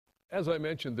As I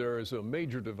mentioned, there is a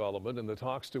major development in the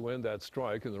talks to end that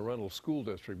strike in the Reynolds School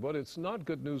District, but it's not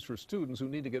good news for students who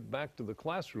need to get back to the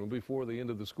classroom before the end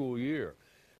of the school year.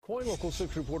 KOIN Local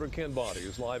 6 reporter Ken Body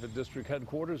is live at district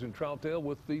headquarters in Troutdale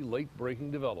with the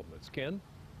late-breaking developments. Ken?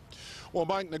 Well,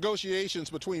 Mike, negotiations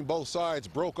between both sides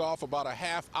broke off about a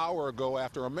half hour ago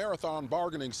after a marathon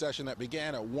bargaining session that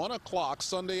began at 1 o'clock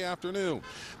Sunday afternoon.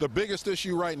 The biggest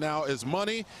issue right now is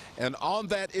money, and on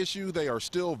that issue, they are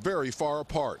still very far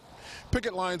apart.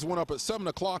 Picket lines went up at 7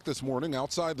 o'clock this morning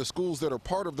outside the schools that are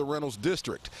part of the Reynolds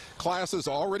District. Classes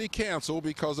already canceled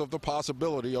because of the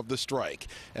possibility of the strike.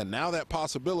 And now that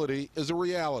possibility is a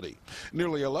reality.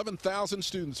 Nearly 11,000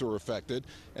 students are affected,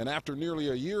 and after nearly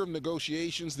a year of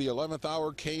negotiations, the 11th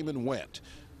hour came and went.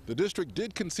 The district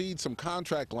did concede some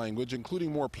contract language,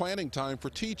 including more planning time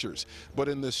for teachers. But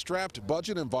in this strapped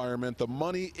budget environment, the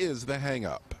money is the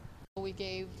hang-up. We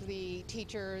gave the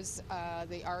teachers,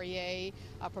 the REA,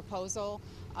 a proposal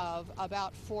of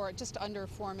about just under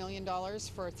 $4 million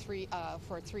for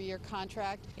a three-year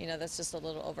contract. You know, that's just a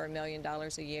little over $1 million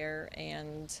a year,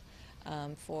 and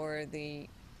for the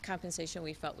compensation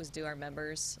we felt was due our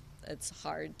members, it's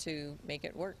hard to make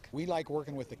it work. We like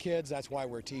working with the kids. That's why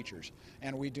we're teachers,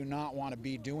 and we do not want to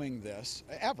be doing this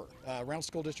ever. Reynolds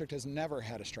School District has never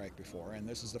had a strike before, and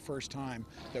this is the first time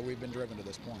that we've been driven to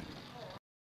this point.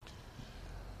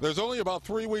 There's only about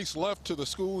 3 weeks left to the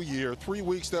school year, 3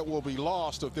 weeks that will be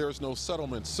lost if there's no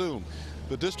settlement soon.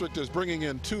 The district is bringing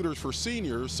in tutors for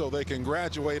seniors so they can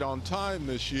graduate on time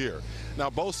this year.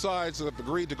 Now, both sides have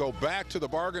agreed to go back to the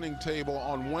bargaining table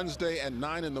on Wednesday at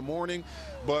 9 in the morning,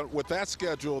 but with that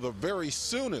schedule, the very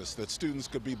soonest that students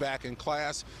could be back in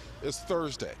class is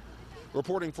Thursday.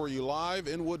 Reporting for you live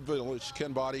in Wood Village,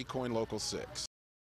 Ken Body, KOIN Local 6.